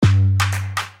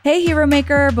Hey, Hero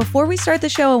Maker. Before we start the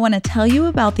show, I want to tell you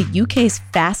about the UK's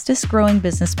fastest growing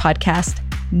business podcast,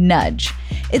 Nudge.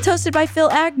 It's hosted by Phil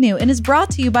Agnew and is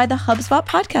brought to you by the HubSpot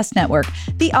Podcast Network,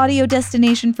 the audio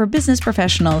destination for business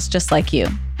professionals just like you.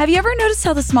 Have you ever noticed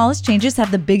how the smallest changes have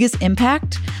the biggest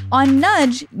impact? On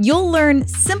Nudge, you'll learn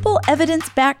simple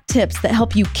evidence-backed tips that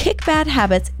help you kick bad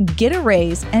habits, get a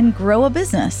raise, and grow a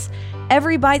business.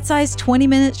 Every bite-sized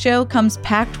 20-minute show comes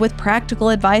packed with practical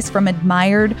advice from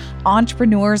admired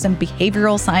entrepreneurs and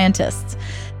behavioral scientists.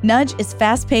 Nudge is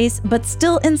fast-paced, but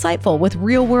still insightful with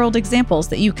real-world examples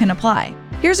that you can apply.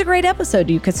 Here's a great episode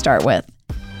you could start with.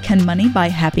 Can money buy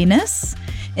happiness?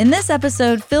 In this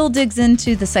episode, Phil digs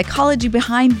into the psychology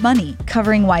behind money,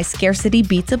 covering why scarcity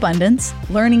beats abundance,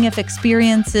 learning if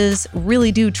experiences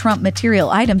really do trump material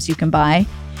items you can buy,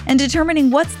 and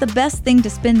determining what's the best thing to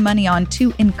spend money on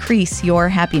to increase your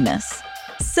happiness.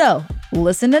 So,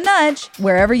 listen to Nudge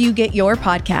wherever you get your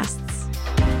podcasts.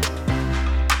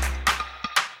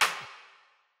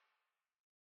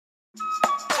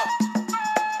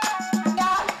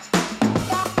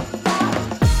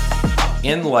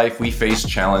 In life, we face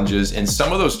challenges, and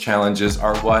some of those challenges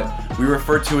are what we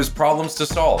refer to as problems to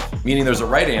solve, meaning there's a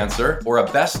right answer or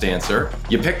a best answer.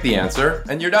 You pick the answer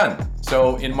and you're done.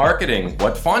 So in marketing,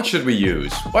 what font should we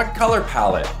use? What color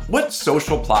palette? What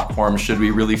social platform should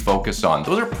we really focus on?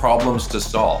 Those are problems to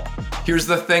solve. Here's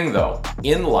the thing though,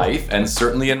 in life and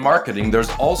certainly in marketing, there's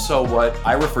also what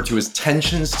I refer to as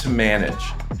tensions to manage,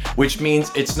 which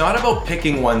means it's not about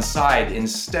picking one side.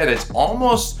 Instead, it's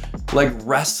almost like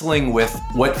wrestling with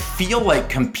what feel like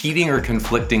competing or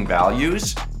conflicting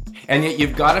values. And yet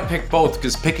you've got to pick both,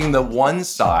 because picking the one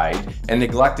side and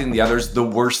neglecting the other is the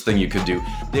worst thing you could do.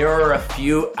 There are a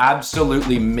few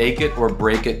absolutely make it or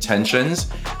break it tensions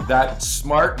that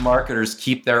smart marketers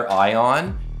keep their eye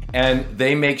on, and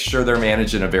they make sure they're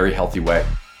managed in a very healthy way.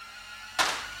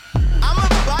 I'm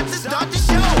about to start the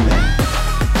show.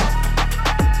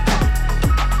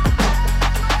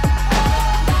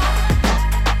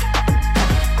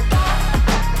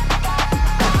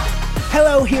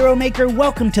 Hello, Hero Maker.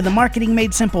 Welcome to the Marketing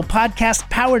Made Simple podcast,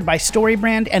 powered by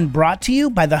StoryBrand and brought to you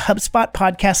by the HubSpot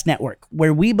Podcast Network,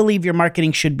 where we believe your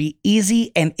marketing should be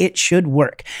easy and it should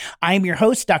work. I am your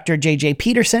host, Dr. JJ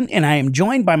Peterson, and I am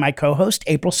joined by my co-host,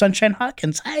 April Sunshine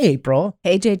Hawkins. Hi, April.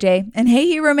 Hey, JJ. And hey,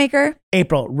 Hero Maker.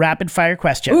 April, rapid fire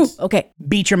questions. Ooh, okay.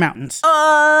 Beach or mountains?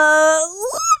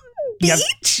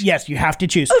 Beach? Yes, you have to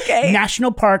choose. Okay.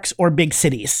 National parks or big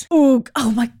cities? Ooh,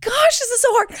 oh my gosh, this is so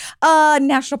hard.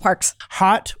 National parks.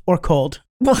 Hot or cold?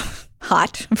 Well,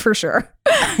 hot for sure.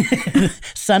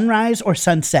 Sunrise or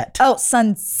sunset? Oh,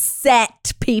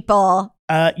 sunset, people.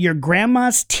 Your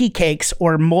grandma's tea cakes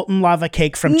or molten lava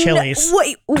cake from Chili's?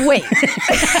 Wait.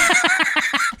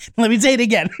 Let me say it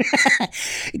again.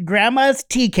 Grandma's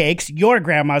tea cakes, your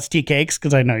grandma's tea cakes,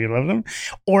 because I know you love them,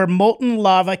 or molten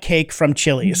lava cake from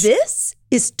Chili's? This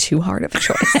is too hard of a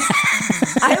choice.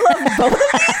 I love both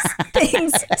of these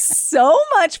things so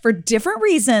much for different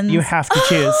reasons. You have to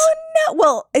choose. Oh, no.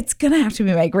 Well, it's going to have to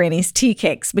be my granny's tea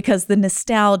cakes because the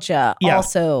nostalgia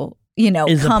also,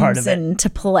 is comes into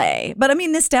play. But I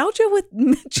mean, nostalgia with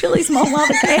Chili's molten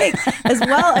lava cake as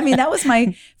well. I mean, that was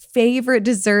my favorite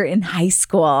dessert in high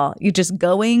school. You just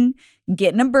getting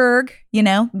a burger,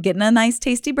 getting a nice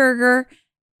tasty burger,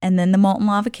 and then the molten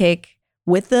lava cake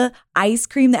with the ice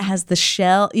cream that has the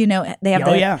shell. They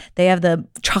have they have the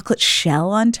chocolate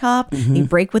shell on top. Mm-hmm. You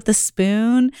break with the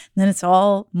spoon, and then it's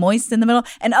all moist in the middle.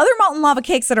 And other molten lava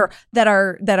cakes that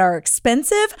are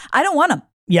expensive, I don't want them.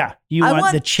 Yeah, I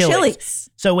want the Chili's.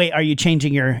 So wait, are you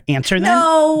changing your answer then?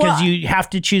 No. Because you have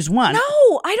to choose one.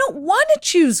 No, I don't want to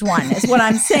choose one is what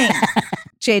I'm saying.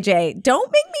 JJ,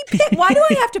 don't make me pick. Why do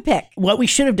I have to pick? What we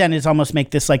should have done is almost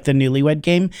make this like the Newlywed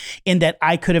Game, in that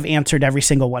I could have answered every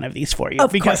single one of these for you.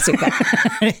 Of course you could.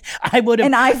 I would have.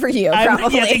 An eye for you,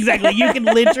 probably. Yeah, exactly. You can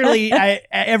literally,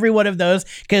 every one of those,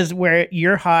 because where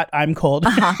you're hot, I'm cold.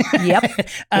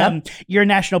 Yep. You're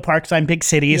national parks, I'm big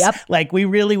cities. Yep. Like, we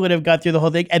really would have got through the whole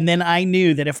thing. And then I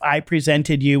knew that if I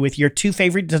presented you with your two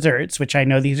favorite desserts, which I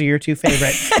know these are your two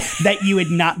favorite, that you would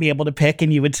not be able to pick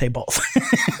and you would say both.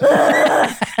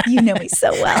 You know me so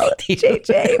well,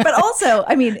 JJ. But also,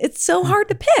 I mean, it's so hard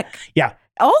to pick. Yeah.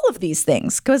 All of these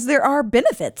things, because there are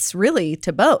benefits really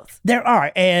to both. There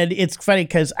are. And it's funny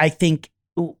because I think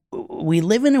we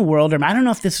live in a world, or I don't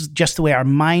know if this is just the way our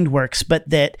mind works, but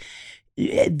that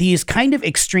these kind of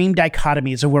extreme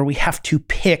dichotomies are where we have to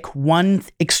pick one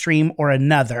extreme or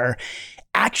another.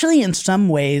 actually in some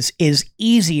ways is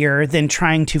easier than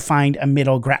trying to find a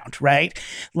middle ground, right?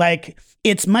 Like,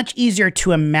 it's much easier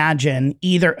to imagine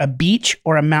either a beach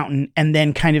or a mountain and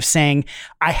then kind of saying,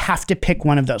 I have to pick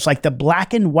one of those. Like the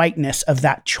black and whiteness of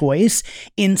that choice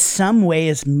in some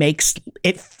ways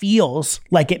feels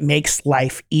like it makes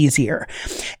life easier.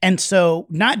 And so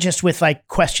not just with like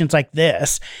questions like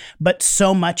this, but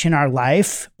so much in our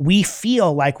life, we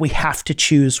feel like we have to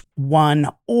choose one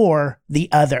or the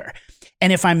other.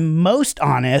 And if I'm most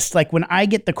honest, like when I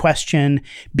get the question,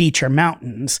 beach or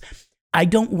mountains, I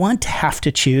don't want to have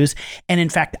to choose. And in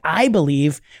fact, I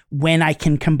believe when I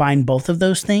can combine both of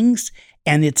those things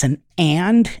and it's an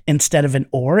and instead of an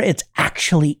or, it's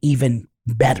actually even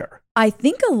better. I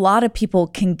think a lot of people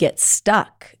can get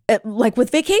stuck, like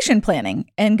with vacation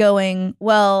planning and going,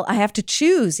 well, I have to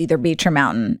choose either beach or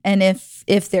mountain. And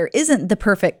if there isn't the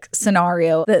perfect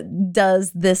scenario that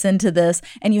does this into this,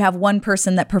 and you have one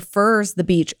person that prefers the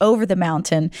beach over the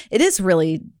mountain, it is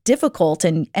really difficult.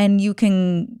 And you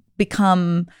can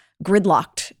become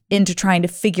gridlocked into trying to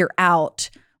figure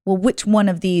out, well, which one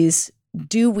of these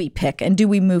do we pick and do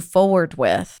we move forward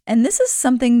with? And this is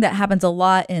something that happens a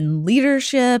lot in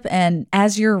leadership and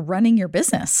as you're running your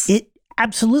business. It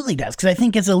absolutely does. Because I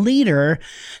think as a leader,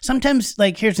 sometimes,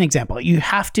 like, here's an example. You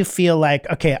have to feel like,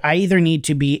 okay, I either need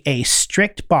to be a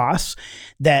strict boss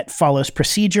that follows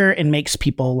procedure and makes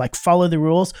people like follow the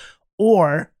rules,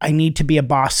 or I need to be a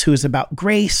boss who is about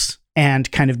grace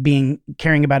and kind of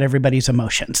caring about everybody's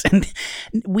emotions. And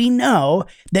we know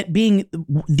that being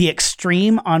the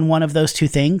extreme on one of those two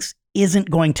things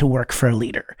isn't going to work for a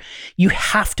leader. You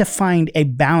have to find a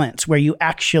balance where you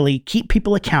actually keep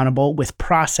people accountable with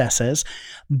processes,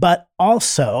 but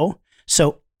also,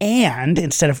 and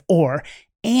instead of or,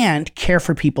 and care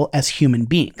for people as human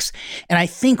beings. And I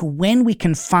think when we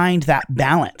can find that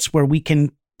balance where we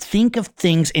can think of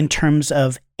things in terms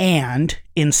of and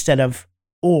instead of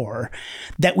or,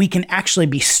 that we can actually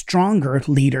be stronger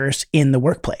leaders in the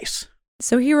workplace.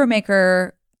 So Hero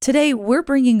Maker, today we're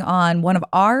bringing on one of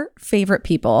our favorite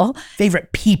people.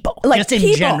 Like just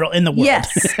in general in the world.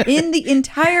 Yes, in the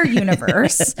entire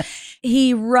universe.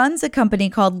 He runs a company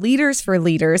called Leaders for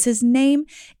Leaders. His name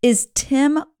is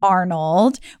Tim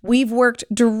Arnold. We've worked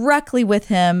directly with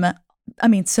him. I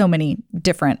mean, so many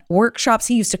different workshops.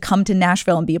 He used to come to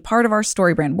Nashville and be a part of our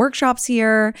StoryBrand workshops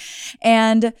here.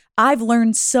 And I've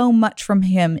learned so much from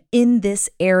him in this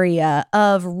area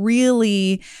of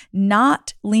really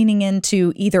not leaning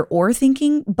into either or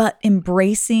thinking, but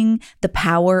embracing the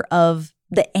power of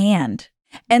the and.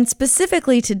 And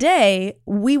specifically today,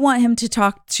 we want him to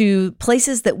talk to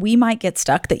places that we might get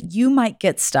stuck, that you might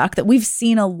get stuck, that we've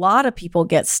seen a lot of people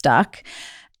get stuck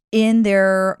in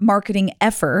their marketing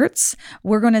efforts.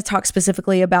 We're going to talk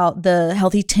specifically about the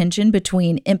healthy tension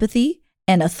between empathy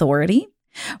and authority.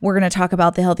 We're going to talk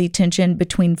about the healthy tension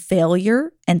between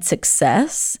failure and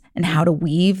success and how to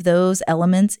weave those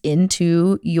elements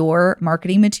into your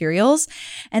marketing materials.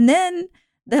 And then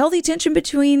the healthy tension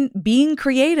between being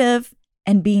creative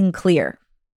and being clear.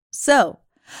 So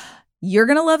you're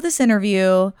going to love this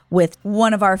interview with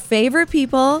one of our favorite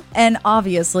people and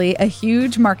obviously a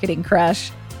huge marketing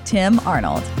crush, Tim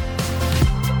Arnold.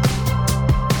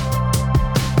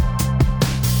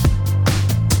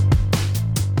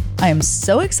 I am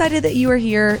so excited that you are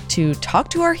here to talk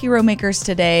to our Hero Makers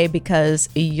today because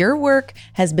your work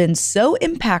has been so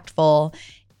impactful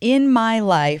in my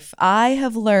life. I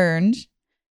have learned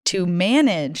to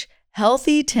manage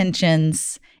healthy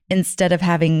tensions instead of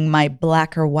having my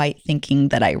black or white thinking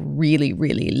that I really,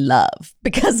 really love.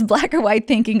 Because black or white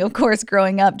thinking, of course,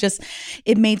 growing up,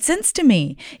 it made sense to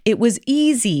me. It was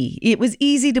easy. It was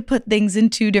easy to put things in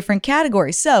two different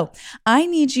categories. So I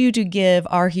need you to give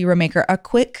our Hero Maker a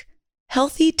quick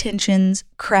healthy tensions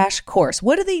crash course.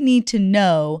 What do they need to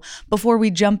know before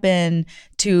we jump in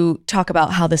to talk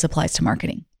about how this applies to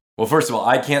marketing? Well, first of all,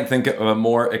 I can't think of a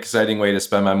more exciting way to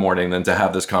spend my morning than to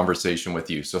have this conversation with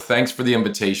you. So thanks for the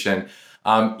invitation.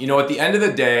 At the end of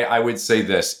the day, I would say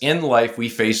this. In life, we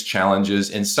face challenges,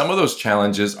 and some of those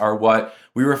challenges are what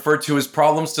we refer to as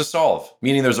problems to solve,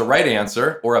 meaning there's a right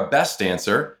answer or a best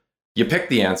answer. You pick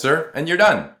the answer and you're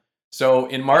done. So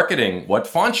in marketing, what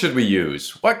font should we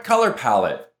use? What color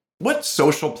palette? What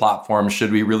social platform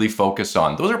should we really focus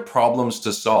on? Those are problems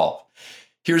to solve.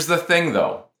 Here's the thing,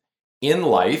 though. In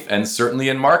life, and certainly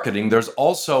in marketing, there's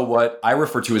also what I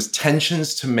refer to as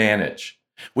tensions to manage,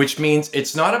 which means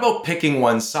it's not about picking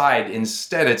one side.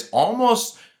 Instead, it's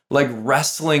almost like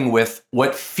wrestling with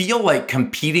what feel like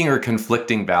competing or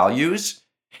conflicting values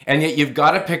And yet you've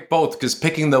got to pick both, because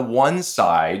picking the one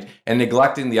side and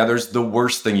neglecting the other is the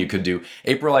worst thing you could do.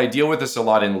 April, I deal with this a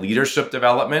lot in leadership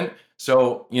development.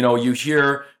 So, you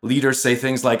hear leaders say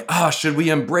things like, should we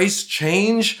embrace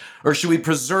change or should we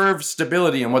preserve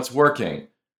stability in what's working?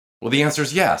 Well, the answer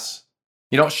is yes.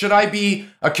 Should I be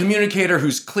a communicator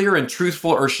who's clear and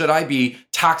truthful, or should I be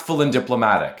tactful and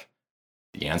diplomatic?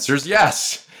 The answer is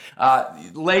yes.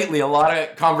 Lately, a lot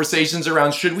of conversations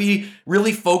around, should we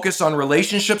really focus on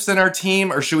relationships in our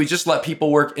team, or should we just let people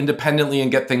work independently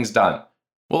and get things done?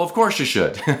 Well, of course you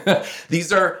should.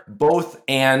 These are both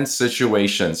and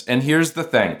situations. And here's the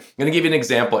thing. I'm going to give you an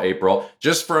example, April,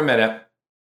 just for a minute.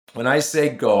 When I say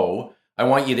go, I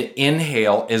want you to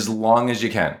inhale as long as you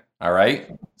can. All right?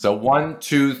 So 1,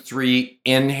 2, 3,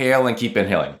 inhale and keep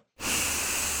inhaling.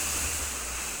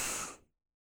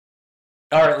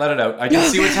 All right, let it out. I can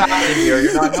see what's happening here.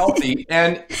 You're not healthy.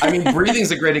 And breathing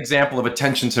is a great example of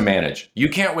attention to manage. You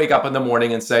can't wake up in the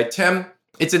morning and say, Tim,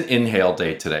 it's an inhale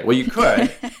day today. Well, you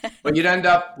could, but you'd end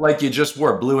up like you just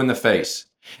were, blue in the face.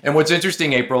 And what's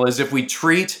interesting, April, is if we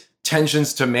treat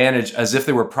tensions to manage as if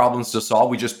they were problems to solve,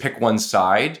 we just pick one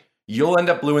side, you'll end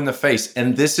up blue in the face.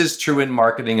 And this is true in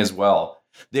marketing as well.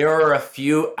 There are a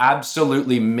few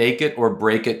absolutely make it or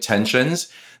break it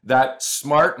tensions that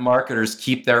smart marketers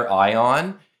keep their eye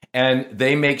on, and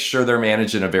they make sure they're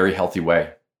managed in a very healthy way.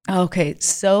 Okay,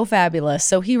 so fabulous.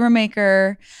 So Hero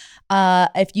Maker,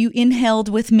 if you inhaled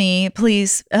with me,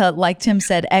 please, like Tim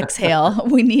said, exhale.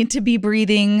 We need to be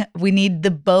breathing. We need the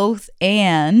both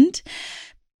and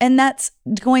that's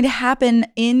going to happen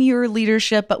in your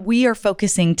leadership. But we are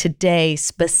focusing today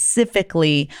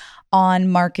specifically on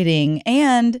marketing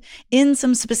and in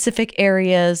some specific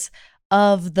areas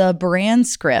of the brand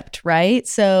script, right?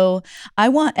 So I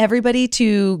want everybody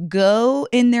to go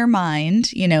in their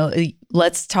mind,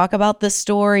 let's talk about the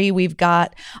story. We've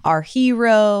got our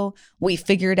hero. We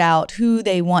figured out who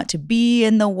they want to be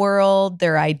in the world,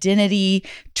 their identity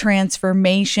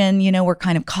transformation. We're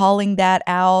kind of calling that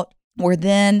out. We're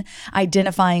then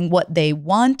identifying what they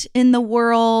want in the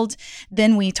world.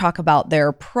 Then we talk about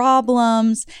their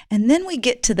problems. And then we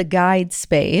get to the guide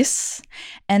space.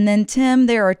 And then, Tim,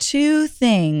 there are two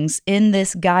things in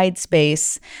this guide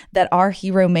space that our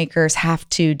hero makers have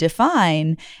to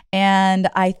define. And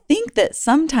I think that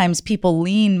sometimes people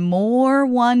lean more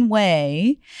one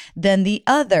way than the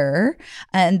other.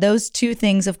 And those two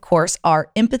things, of course,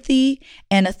 are empathy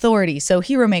and authority. So,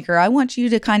 hero maker, I want you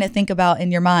to kind of think about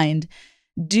in your mind,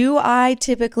 do I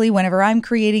typically, whenever I'm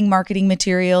creating marketing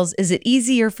materials, is it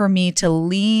easier for me to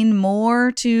lean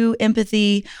more to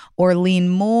empathy or lean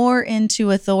more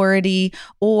into authority?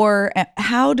 Or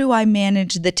how do I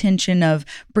manage the tension of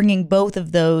bringing both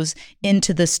of those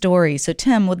into the story? So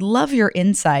Tim, would love your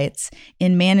insights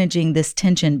in managing this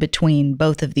tension between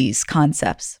both of these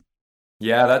concepts.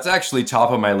 Yeah, that's actually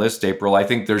top of my list, April. I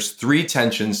think there's 3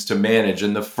 tensions to manage.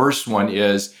 And the first one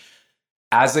is,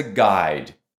 as a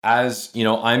guide,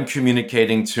 I'm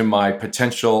communicating to my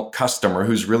potential customer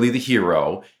who's really the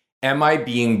hero, am I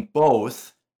being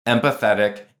both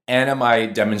empathetic and am I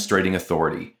demonstrating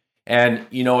authority? And,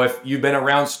 if you've been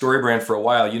around StoryBrand for a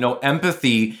while,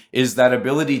 empathy is that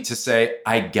ability to say,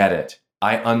 I get it.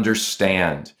 I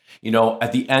understand.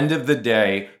 At the end of the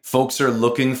day, folks are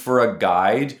looking for a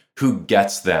guide who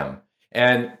gets them.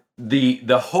 And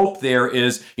the hope there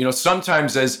is,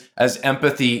 sometimes as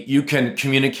empathy, you can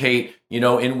communicate,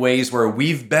 in ways where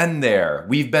we've been there,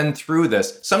 we've been through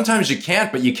this. Sometimes you can't,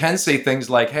 but you can say things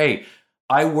like, hey,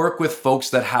 I work with folks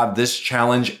that have this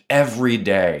challenge every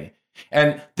day.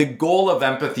 And the goal of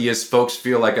empathy is folks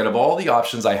feel like out of all the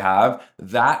options I have,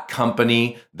 that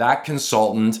company, that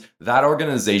consultant, that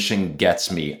organization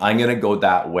gets me. I'm going to go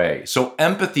that way. So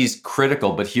empathy is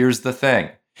critical, but here's the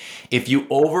thing. If you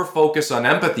over-focus on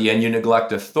empathy and you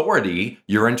neglect authority,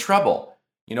 you're in trouble.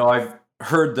 I've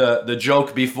heard the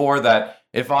joke before that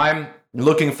if I'm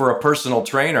looking for a personal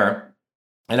trainer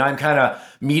and I'm kind of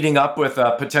meeting up with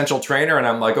a potential trainer and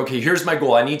I'm like, okay, here's my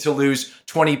goal. I need to lose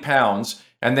 20 pounds.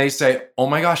 And they say, oh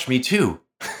my gosh, me too.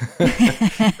 They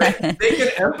can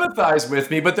empathize with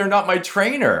me, but they're not my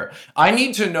trainer. I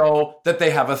need to know that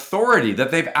they have authority, that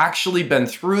they've actually been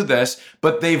through this,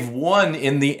 but they've won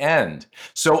in the end.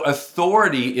 So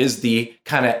authority is the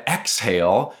kind of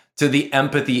exhale to the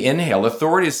empathy inhale.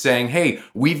 Authority is saying, hey,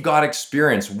 we've got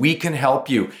experience. We can help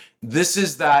you. This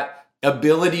is that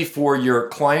ability for your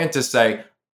client to say,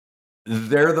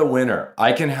 they're the winner.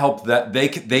 I can help that. They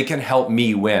can help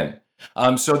me win.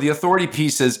 So the authority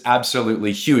piece is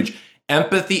absolutely huge.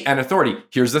 Empathy and authority.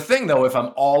 Here's the thing, though. If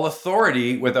I'm all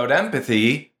authority without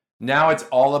empathy, Now it's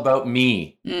all about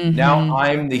me. Now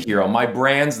I'm the hero. My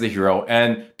brand's the hero.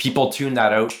 And people tune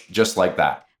that out just like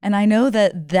that. And I know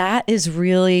that is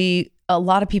really, a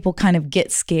lot of people kind of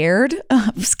get scared.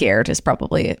 Scared is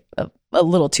probably a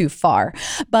little too far,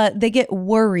 but they get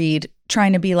worried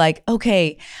trying to be like,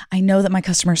 okay, I know that my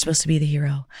customer is supposed to be the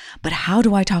hero, but how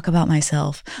do I talk about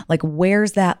myself? Like,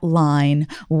 where's that line?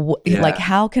 Like,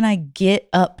 how can I get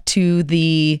up to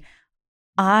the,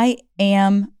 I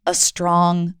am a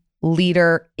strong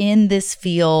leader in this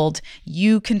field.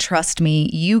 You can trust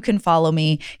me. You can follow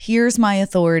me. Here's my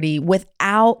authority,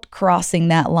 without crossing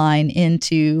that line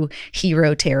into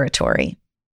hero territory.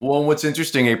 Well, what's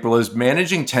interesting, April, is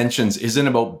managing tensions isn't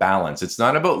about balance. It's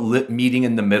not about meeting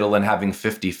in the middle and having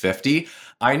 50-50.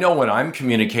 I know when I'm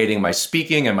communicating my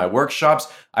speaking and my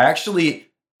workshops, I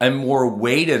actually am more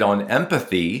weighted on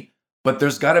empathy, but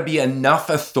there's got to be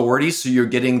enough authority so you're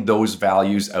getting those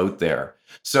values out there.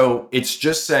 So it's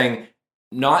just saying,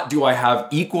 not do I have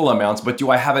equal amounts, but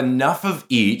do I have enough of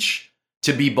each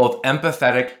to be both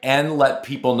empathetic and let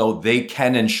people know they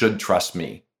can and should trust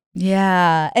me?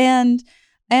 Yeah. And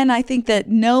I think that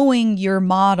knowing your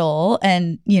model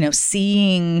and,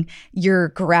 seeing your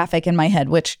graphic in my head,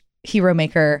 which Hero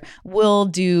Maker will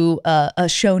do a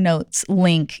show notes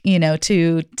link,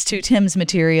 to Tim's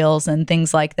materials and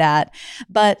things like that.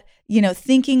 But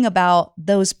thinking about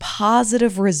those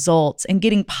positive results and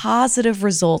getting positive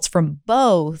results from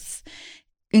both,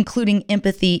 including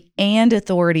empathy and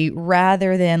authority,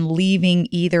 rather than leaving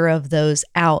either of those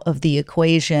out of the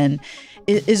equation,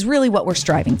 is really what we're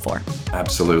striving for.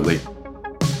 Absolutely.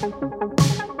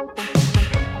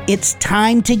 It's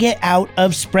time to get out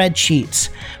of spreadsheets.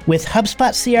 With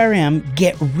HubSpot CRM,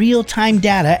 get real-time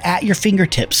data at your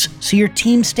fingertips so your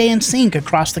teams stay in sync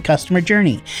across the customer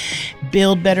journey.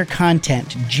 Build better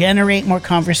content, generate more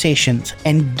conversations,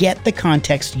 and get the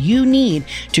context you need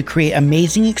to create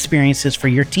amazing experiences for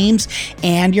your teams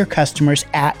and your customers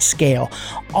at scale,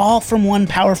 all from one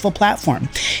powerful platform.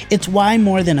 It's why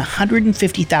more than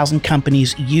 150,000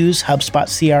 companies use HubSpot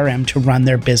CRM to run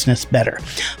their business better.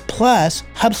 Plus,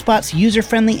 HubSpot's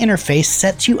user-friendly interface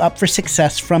sets you up for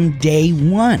success from day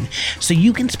one, so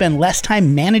you can spend less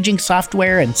time managing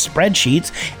software and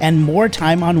spreadsheets and more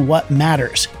time on what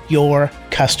matters, your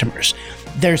customers.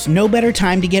 There's no better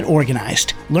time to get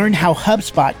organized. Learn how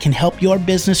HubSpot can help your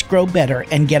business grow better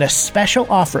and get a special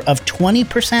offer of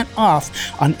 20% off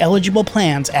on eligible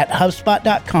plans at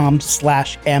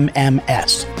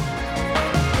HubSpot.com/MMS.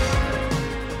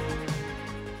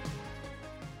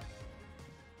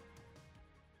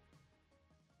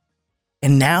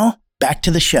 And now, back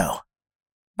to the show.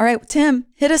 All right, Tim,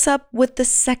 hit us up with the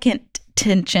second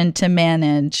tension to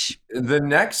manage. The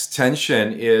next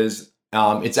tension is,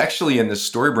 it's actually in the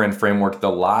StoryBrand framework,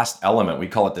 the last element. We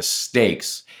call it the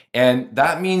stakes. And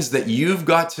that means that you've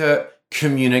got to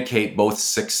communicate both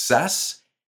success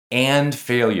and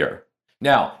failure.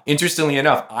 Now, interestingly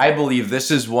enough, I believe this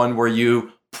is one where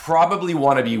you probably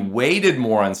want to be weighted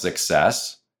more on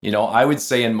success. I would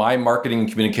say in my marketing and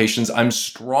communications, I'm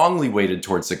strongly weighted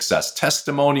towards success.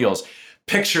 Testimonials,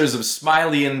 pictures of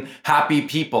smiley and happy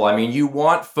people. I mean, you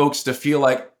want folks to feel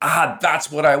like,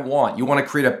 that's what I want. You want to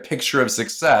create a picture of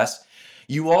success.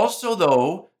 You also,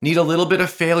 though, need a little bit of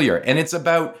failure. And it's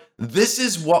about, this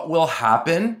is what will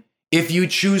happen if you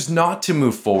choose not to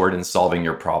move forward in solving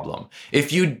your problem.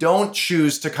 If you don't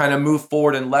choose to kind of move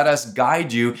forward and let us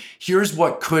guide you, here's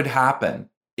what could happen.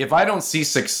 If I don't see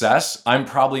success, I'm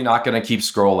probably not going to keep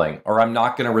scrolling, or I'm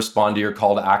not going to respond to your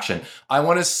call to action. I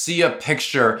want to see a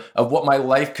picture of what my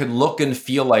life could look and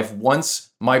feel like once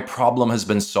my problem has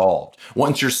been solved,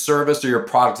 once your service or your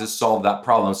product has solved that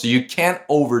problem. So you can't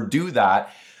overdo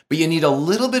that, but you need a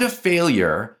little bit of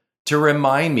failure to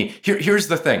remind me. Here's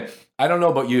the thing. I don't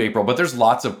know about you, April, but there's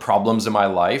lots of problems in my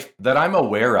life that I'm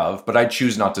aware of, but I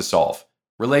choose not to solve.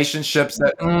 Relationships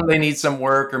that they need some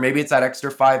work, or maybe it's that extra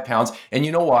 5 pounds. And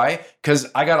you know why? Because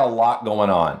I got a lot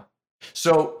going on.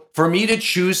 So for me to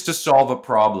choose to solve a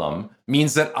problem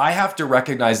means that I have to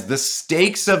recognize the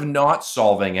stakes of not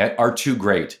solving it are too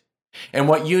great. And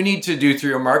what you need to do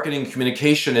through your marketing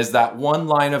communication is that one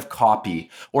line of copy,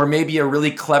 or maybe a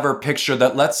really clever picture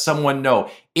that lets someone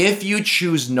know, if you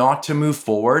choose not to move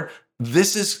forward,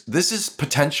 this is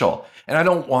potential. And I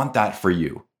don't want that for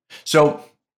you. So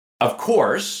of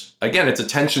course, again, it's a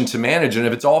tension to manage. And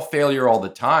if it's all failure all the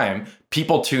time,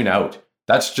 people tune out.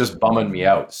 That's just bumming me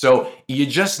out. So you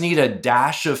just need a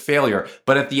dash of failure.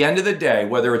 But at the end of the day,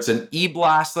 whether it's an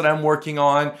e-blast that I'm working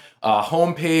on, a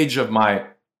homepage of my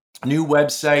new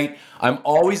website, I'm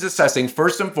always assessing,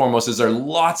 first and foremost, is there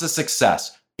lots of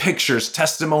success? pictures,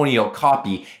 testimonial,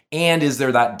 copy, and is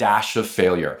there that dash of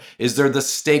failure? Is there the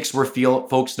stakes where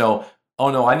folks know,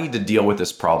 oh no, I need to deal with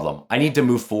this problem. I need to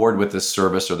move forward with this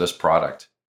service or this product.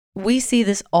 We see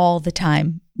this all the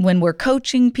time when we're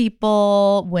coaching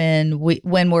people, when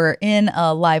we're in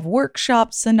a live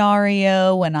workshop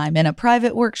scenario, when I'm in a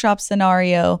private workshop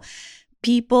scenario.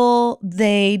 People,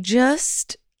 they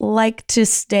just like to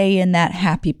stay in that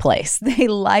happy place. They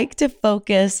like to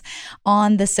focus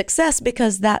on the success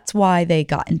because that's why they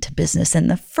got into business in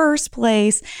the first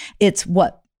place. It's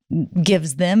what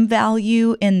gives them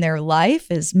value in their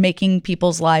life, is making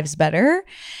people's lives better.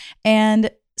 And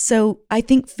so I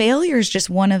think failure is just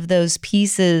one of those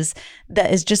pieces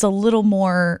that is just a little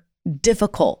more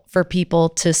difficult for people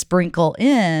to sprinkle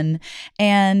in.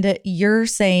 And you're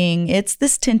saying it's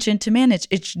this tension to manage.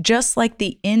 It's just like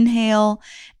the inhale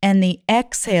and the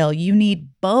exhale. You need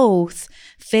both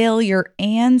failure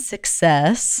and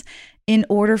success in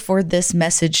order for this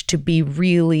message to be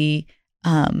really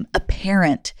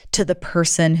apparent to the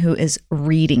person who is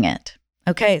reading it.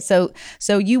 Okay, so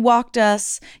you walked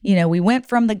us, we went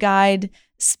from the guide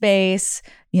space,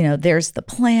 there's the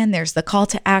plan, there's the call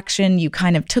to action. You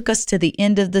kind of took us to the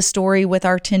end of the story with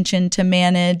our tension to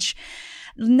manage.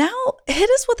 Now hit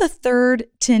us with a third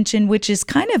tension, which is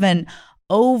kind of an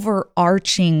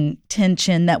overarching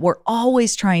tension that we're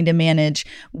always trying to manage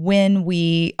when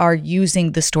we are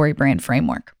using the StoryBrand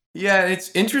framework. Yeah, it's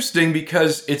interesting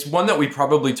because it's one that we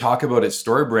probably talk about at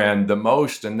StoryBrand the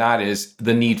most, and that is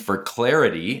the need for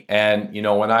clarity. And,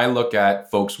 when I look at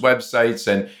folks' websites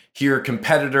and hear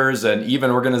competitors and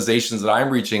even organizations that I'm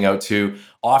reaching out to,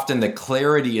 often the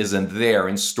clarity isn't there.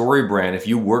 In StoryBrand, if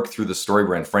you work through the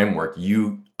StoryBrand framework,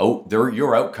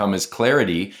 your outcome is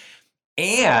clarity,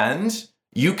 and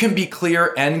you can be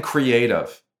clear and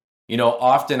creative.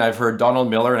 Often I've heard Donald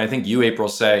Miller, and I think you, April,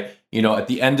 say, at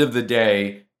the end of the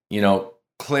day,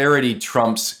 clarity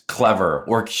trumps clever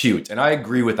or cute. And I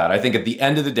agree with that. I think at the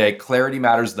end of the day, clarity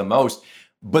matters the most.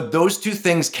 But those two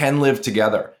things can live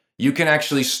together. You can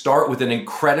actually start with an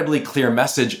incredibly clear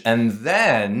message and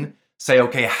then say,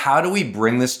 okay, how do we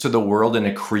bring this to the world in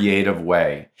a creative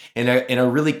way, in a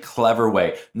really clever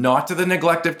way, not to the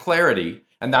neglect of clarity.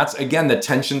 And that's, again, the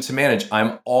tension to manage.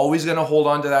 I'm always going to hold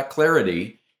on to that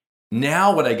clarity.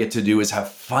 Now what I get to do is have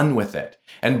fun with it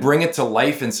and bring it to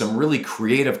life in some really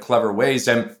creative, clever ways.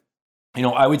 And,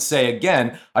 I would say,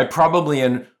 again, I probably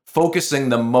am focusing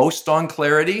the most on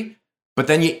clarity, but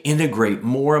then you integrate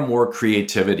more and more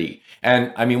creativity.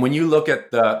 And I mean, when you look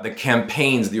at the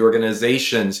campaigns, the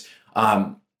organizations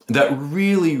that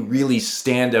really, really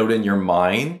stand out in your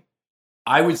mind,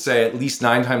 I would say at least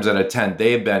 9 times out of 10,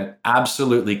 they have been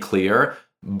absolutely clear,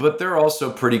 but they're also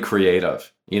pretty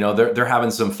creative. They're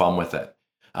having some fun with it.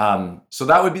 So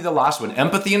that would be the last one.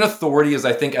 Empathy and authority is,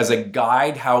 I think, as a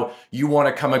guide, how you want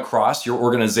to come across, your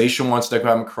organization wants to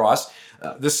come across.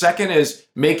 The second is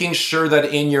making sure that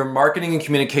in your marketing and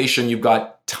communication, you've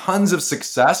got tons of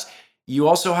success. You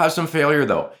also have some failure,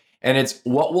 though. And it's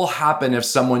what will happen if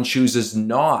someone chooses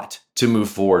not to move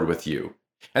forward with you.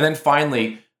 And then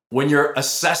finally, when you're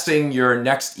assessing your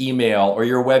next email or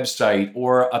your website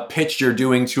or a pitch you're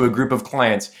doing to a group of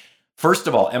clients, first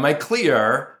of all, am I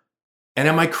clear and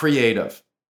am I creative?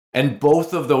 And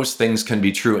both of those things can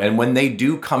be true. And when they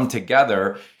do come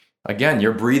together, again,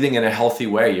 you're breathing in a healthy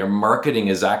way. Your marketing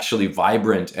is actually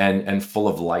vibrant and full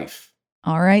of life.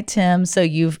 All right, Tim. So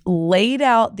you've laid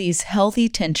out these healthy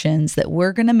tensions that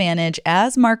we're going to manage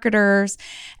as marketers,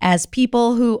 as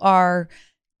people who are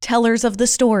tellers of the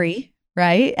story,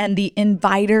 right? And the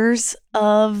inviters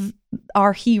of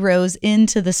our heroes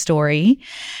into the story.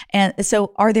 And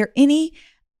so are there any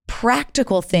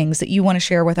practical things that you want to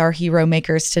share with our hero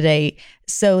makers today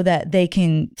so that they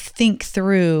can think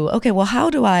through, okay, well, how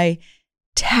do I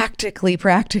tactically,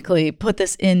 practically put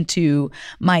this into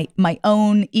my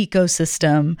own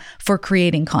ecosystem for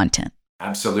creating content?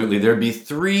 Absolutely. There'd be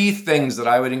 3 things that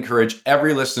I would encourage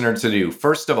every listener to do.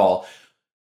 First of all,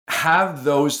 have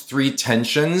those 3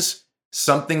 tensions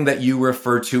something that you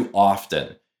refer to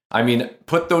often. I mean,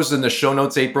 put those in the show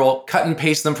notes, April, cut and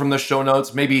paste them from the show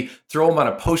notes, maybe throw them on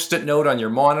a Post-it note on your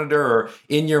monitor or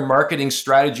in your marketing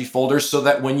strategy folder so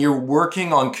that when you're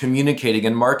working on communicating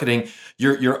and marketing,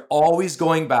 you're always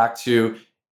going back to,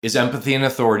 is empathy and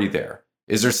authority there?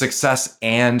 Is there success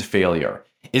and failure?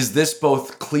 Is this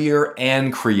both clear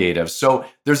and creative? So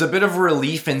there's a bit of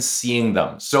relief in seeing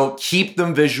them. So keep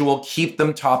them visual, keep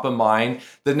them top of mind.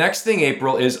 The next thing,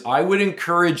 April, is I would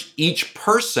encourage each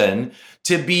person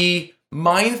to be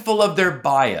mindful of their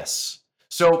bias.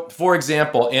 So, for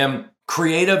example, am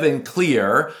creative and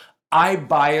clear. I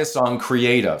bias on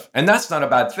creative, and that's not a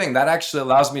bad thing. That actually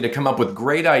allows me to come up with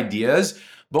great ideas.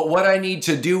 But what I need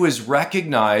to do is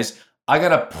recognize I got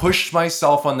to push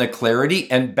myself on the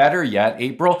clarity. And better yet,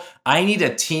 April, I need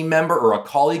a team member or a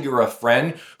colleague or a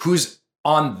friend who's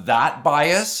on that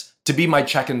bias to be my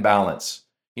check and balance.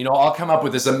 I'll come up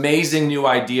with this amazing new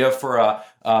idea for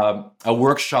a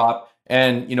workshop.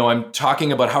 And, I'm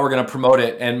talking about how we're going to promote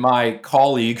it. And my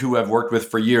colleague who I've worked with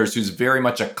for years, who's very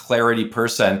much a clarity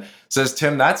person, says,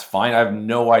 Tim, that's fine. I have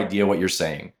no idea what you're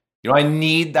saying. I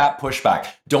need that pushback.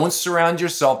 Don't surround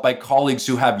yourself by colleagues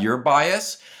who have your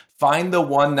bias. Find the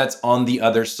one that's on the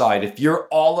other side. If you're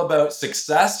all about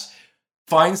success,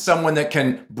 find someone that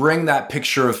can bring that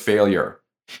picture of failure.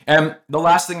 And the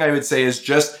last thing I would say is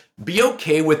just be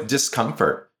okay with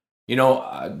discomfort.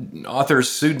 Author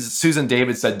Susan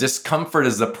David said, discomfort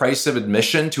is the price of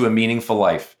admission to a meaningful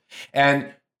life.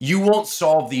 And you won't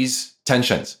solve these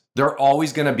tensions. They're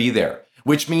always going to be there,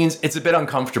 which means it's a bit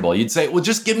uncomfortable. You'd say, well,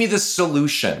 just give me the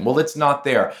solution. Well, it's not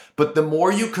there. But the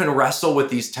more you can wrestle with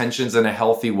these tensions in a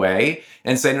healthy way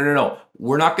and say, no,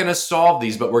 we're not going to solve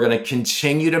these, but we're going to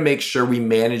continue to make sure we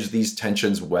manage these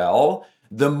tensions well,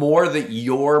 the more that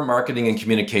your marketing and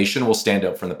communication will stand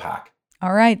out from the pack.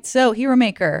 All right. So Hero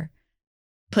Maker,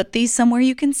 put these somewhere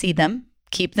you can see them,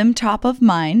 keep them top of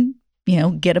mind,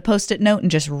 get a Post-it note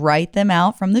and just write them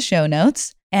out from the show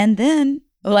notes. And then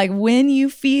when you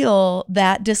feel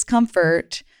that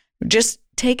discomfort, just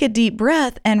take a deep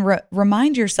breath and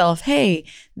remind yourself, hey,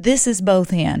 this is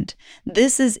both hand.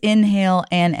 This is inhale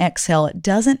and exhale. It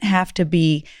doesn't have to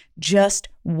be just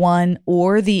one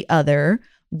or the other.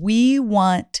 We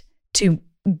want to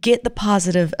get the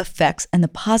positive effects and the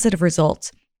positive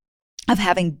results of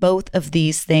having both of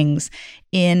these things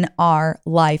in our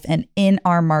life and in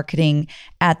our marketing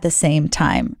at the same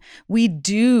time. We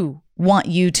do want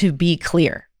you to be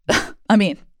clear. I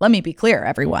mean, let me be clear,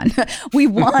 everyone. We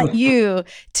want you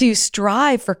to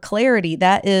strive for clarity.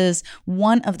 That is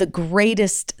one of the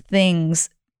greatest things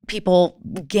people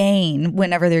gain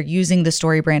whenever they're using the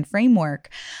StoryBrand framework.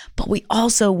 But we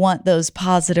also want those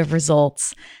positive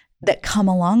results that come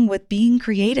along with being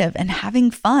creative and having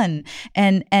fun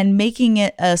and making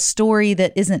it a story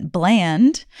that isn't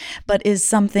bland, but is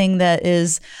something that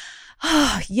is,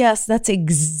 yes, that's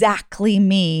exactly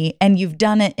me. And you've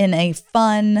done it in a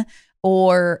fun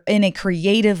or in a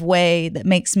creative way that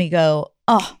makes me go,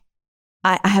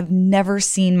 I have never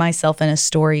seen myself in a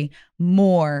story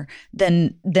more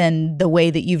than the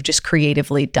way that you've just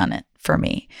creatively done it for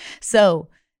me. So,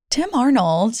 Tim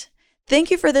Arnold, thank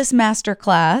you for this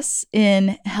masterclass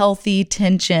in healthy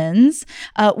tensions.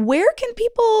 Where can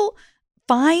people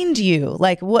find you?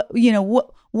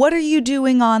 What are you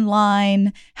doing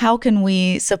online? How can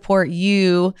we support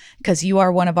you? Because you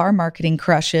are one of our marketing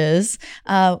crushes.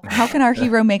 How can our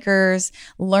Hero Makers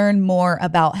learn more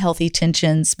about healthy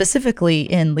tensions, specifically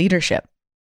in leadership?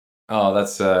 Oh,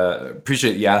 that's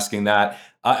appreciate you asking that.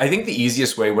 I think the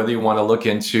easiest way, whether you want to look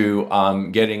into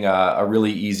getting a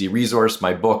really easy resource,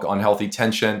 my book on healthy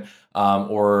tension,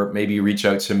 or maybe reach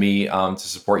out to me to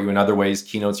support you in other ways,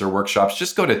 keynotes or workshops,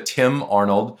 just go to Tim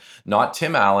Arnold, not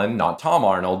Tim Allen, not Tom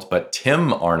Arnold, but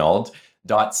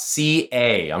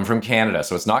timarnold.ca. I'm from Canada,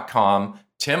 so it's not com,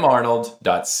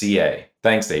 timarnold.ca.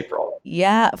 Thanks, April.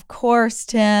 Yeah, of course,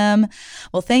 Tim.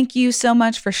 Well, thank you so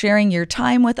much for sharing your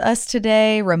time with us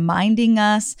today, reminding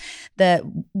us that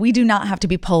we do not have to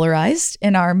be polarized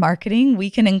in our marketing.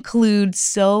 We can include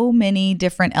so many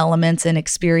different elements and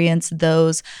experience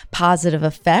those positive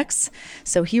effects.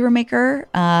 So, Hero Maker,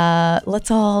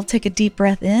 let's all take a deep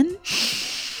breath in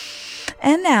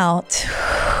and out.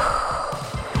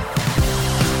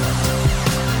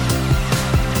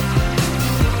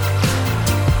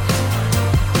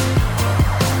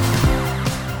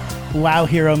 Wow,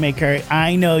 Hero Maker.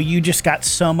 I know you just got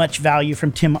so much value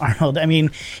from Tim Arnold. I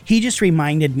mean, he just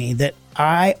reminded me that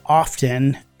I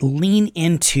often lean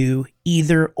into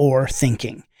either or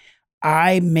thinking.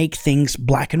 I make things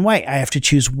black and white. I have to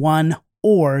choose one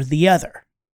or the other.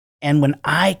 And when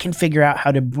I can figure out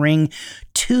how to bring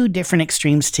two different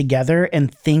extremes together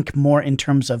and think more in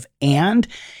terms of and,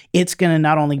 it's going to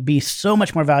not only be so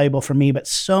much more valuable for me, but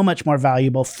so much more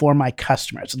valuable for my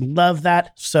customers. Love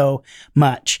that so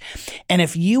much. And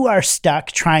if you are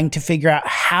stuck trying to figure out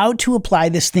how to apply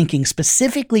this thinking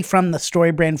specifically from the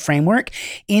StoryBrand framework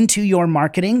into your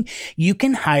marketing, you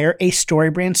can hire a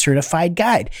StoryBrand certified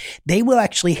guide. They will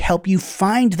actually help you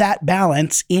find that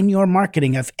balance in your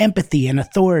marketing of empathy and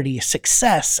authority,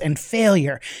 success and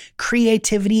failure,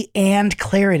 creativity and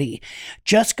clarity.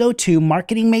 Just go to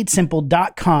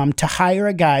marketingmadesimple.com to hire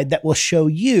a guide that will show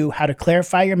you how to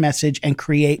clarify your message and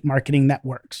create marketing that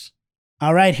works.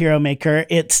 All right, Hero Maker,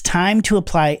 it's time to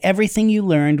apply everything you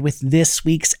learned with this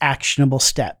week's actionable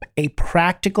step, a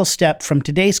practical step from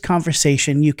today's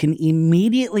conversation you can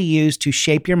immediately use to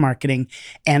shape your marketing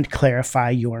and clarify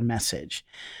your message.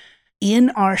 In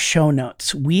our show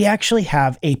notes, we actually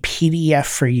have a PDF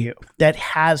for you that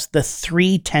has the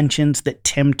 3 tensions that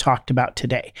Tim talked about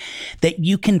today that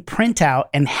you can print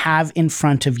out and have in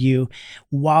front of you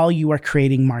while you are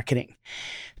creating marketing.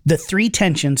 The 3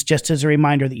 tensions, just as a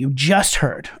reminder that you just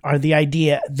heard, are the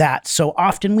idea that so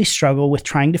often we struggle with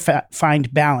trying to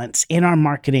find balance in our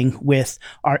marketing with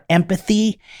our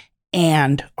empathy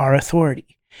and our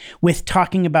authority, with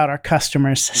talking about our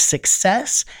customers'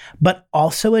 success, but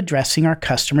also addressing our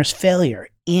customers' failure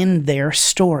in their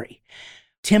story.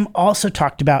 Tim also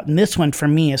talked about, and this one for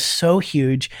me is so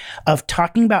huge, of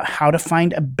talking about how to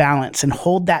find a balance and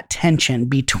hold that tension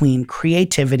between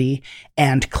creativity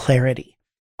and clarity.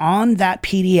 On that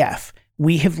PDF,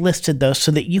 we have listed those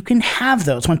so that you can have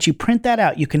those. Once you print that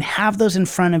out, you can have those in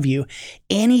front of you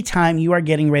anytime you are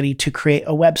getting ready to create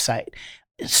a website,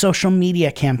 social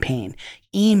media campaign,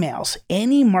 emails,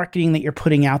 any marketing that you're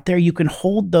putting out there, you can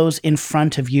hold those in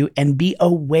front of you and be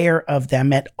aware of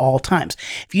them at all times.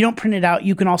 If you don't print it out,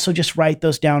 you can also just write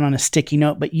those down on a sticky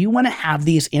note, but you want to have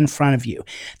these in front of you.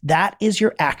 That is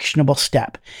your actionable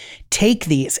step. Take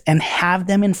these and have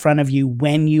them in front of you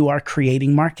when you are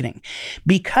creating marketing.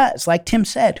 Because, like Tim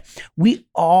said, we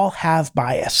all have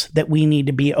bias that we need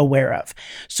to be aware of.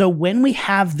 So when we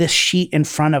have this sheet in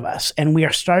front of us and we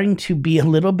are starting to be a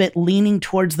little bit leaning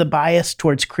towards the bias,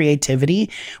 towards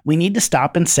creativity, we need to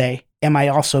stop and say, am I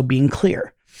also being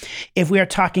clear? If we are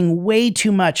talking way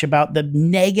too much about the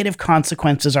negative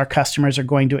consequences our customers are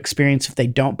going to experience if they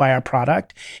don't buy our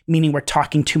product, meaning we're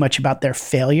talking too much about their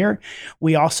failure,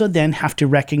 we also then have to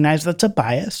recognize that's a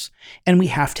bias and we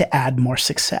have to add more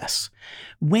success.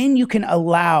 When you can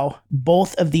allow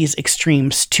both of these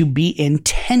extremes to be in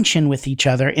tension with each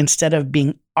other instead of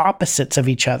being opposites of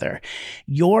each other,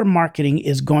 your marketing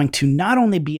is going to not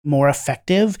only be more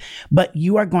effective, but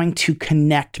you are going to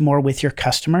connect more with your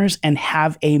customers and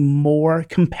have a more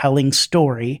compelling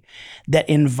story that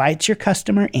invites your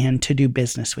customer in to do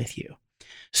business with you.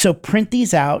 So print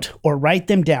these out or write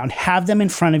them down, have them in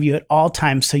front of you at all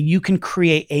times so you can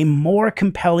create a more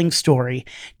compelling story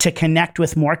to connect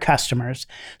with more customers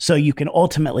so you can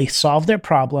ultimately solve their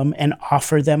problem and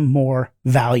offer them more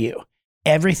value.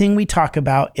 Everything we talk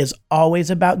about is always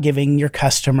about giving your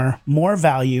customer more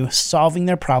value, solving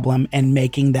their problem, and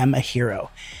making them a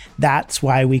hero. That's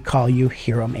why we call you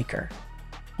Hero Maker.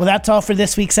 Well, that's all for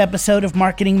this week's episode of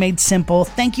Marketing Made Simple.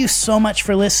 Thank you so much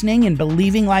for listening and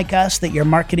believing like us that your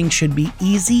marketing should be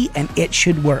easy and it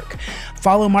should work.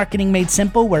 Follow Marketing Made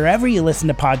Simple wherever you listen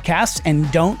to podcasts,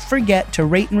 and don't forget to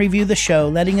rate and review the show,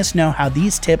 letting us know how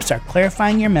these tips are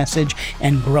clarifying your message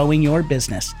and growing your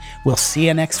business. We'll see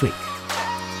you next week.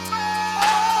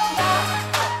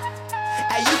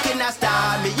 Hey, you cannot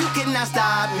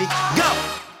stop me, go!